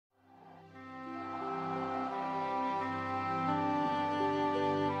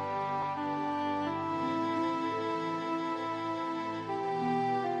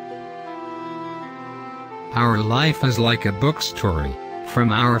Our life is like a book story.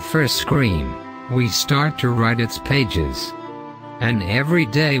 From our first scream, we start to write its pages. And every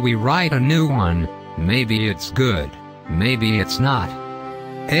day we write a new one. Maybe it's good, maybe it's not.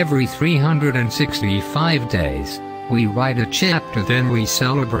 Every 365 days, we write a chapter, then we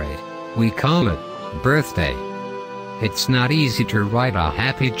celebrate. We call it birthday. It's not easy to write a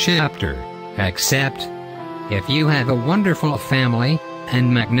happy chapter, except if you have a wonderful family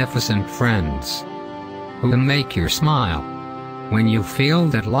and magnificent friends who make you smile when you feel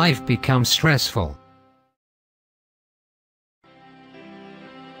that life becomes stressful.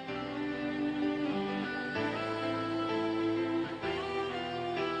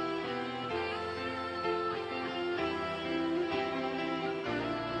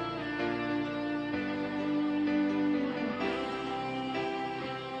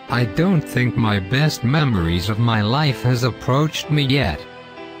 I don't think my best memories of my life has approached me yet.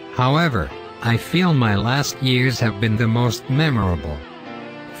 However, I feel my last years have been the most memorable.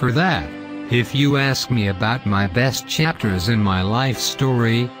 For that, if you ask me about my best chapters in my life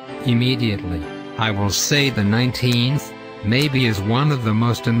story, immediately, I will say the 19th, maybe is one of the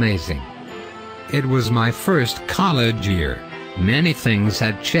most amazing. It was my first college year. Many things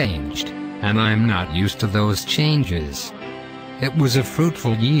had changed, and I'm not used to those changes. It was a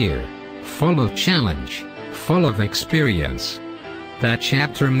fruitful year, full of challenge, full of experience. That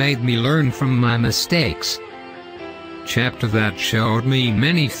chapter made me learn from my mistakes. Chapter that showed me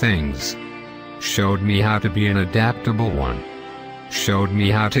many things. Showed me how to be an adaptable one. Showed me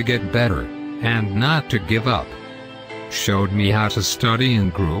how to get better, and not to give up. Showed me how to study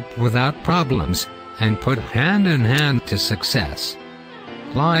in group without problems, and put hand in hand to success.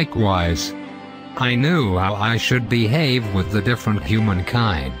 Likewise, I knew how I should behave with the different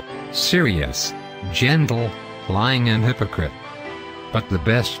humankind, serious, gentle, lying and hypocrite. But the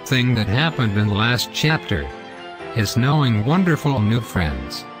best thing that happened in the last chapter is knowing wonderful new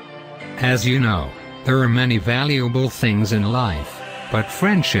friends. As you know, there are many valuable things in life, but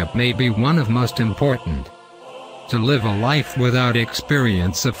friendship may be one of most important. To live a life without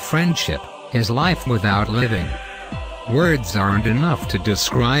experience of friendship is life without living. Words aren't enough to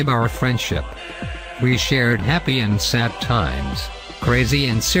describe our friendship. We shared happy and sad times, crazy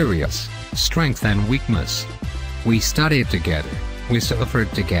and serious, strength and weakness. We studied together, we suffered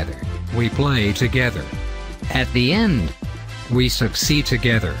together, we played together. At the end, we succeed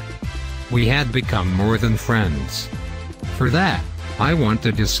together. We had become more than friends. For that, I want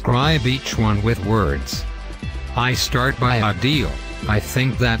to describe each one with words. I start by ideal. I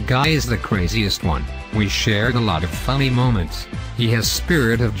think that guy is the craziest one. We shared a lot of funny moments. He has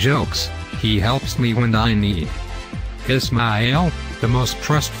spirit of jokes. He helps me when I need. Ismail, the most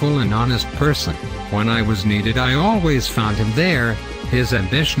trustful and honest person. When I was needed, I always found him there. His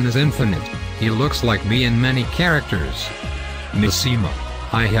ambition is infinite. He looks like me in many characters. Missima,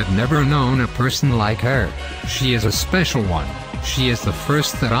 I had never known a person like her. She is a special one. She is the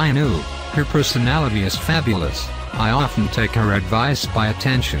first that I knew. Her personality is fabulous. I often take her advice by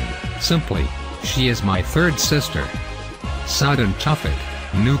attention. Simply, she is my third sister. Saad and Tufik,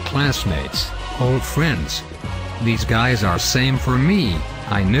 new classmates, old friends. These guys are same for me.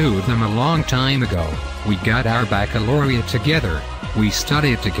 I knew them a long time ago. We got our baccalaureate together. We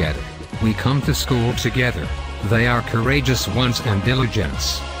studied together. We come to school together. They are courageous ones and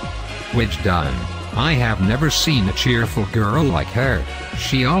diligence. Wijdan, I have never seen a cheerful girl like her.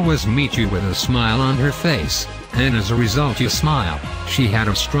 She always meets you with a smile on her face, and as a result you smile. She had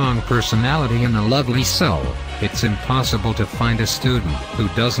a strong personality and a lovely soul. It's impossible to find a student who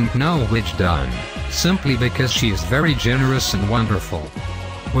doesn't know Wijdan, simply because she is very generous and wonderful.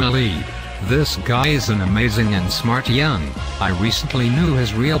 Waleed, this guy is an amazing and smart young. I recently knew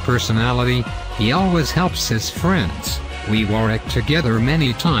his real personality. He always helps his friends. We worked together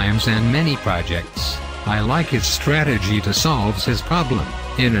many times and many projects. I like his strategy to solve his problem.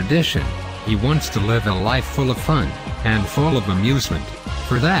 In addition, he wants to live a life full of fun and full of amusement.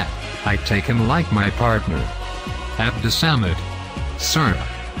 For that, I take him like my partner. Abdusamad, Sarah,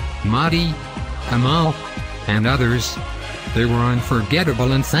 Mahdi, Amal, and others. They were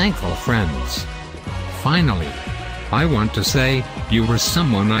unforgettable and thankful friends. Finally, I want to say, you were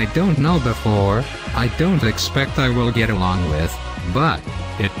someone I don't know before, I don't expect I will get along with, but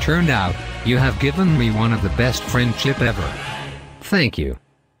it turned out, you have given me one of the best friendship ever. Thank you.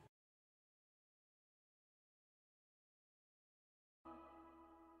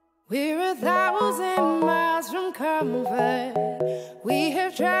 We're 1,000 miles from comfort. We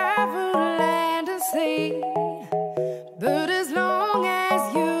have traveled land and sea. But as long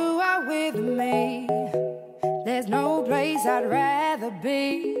as you are with me, there's no place I'd rather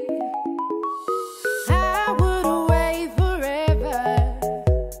be.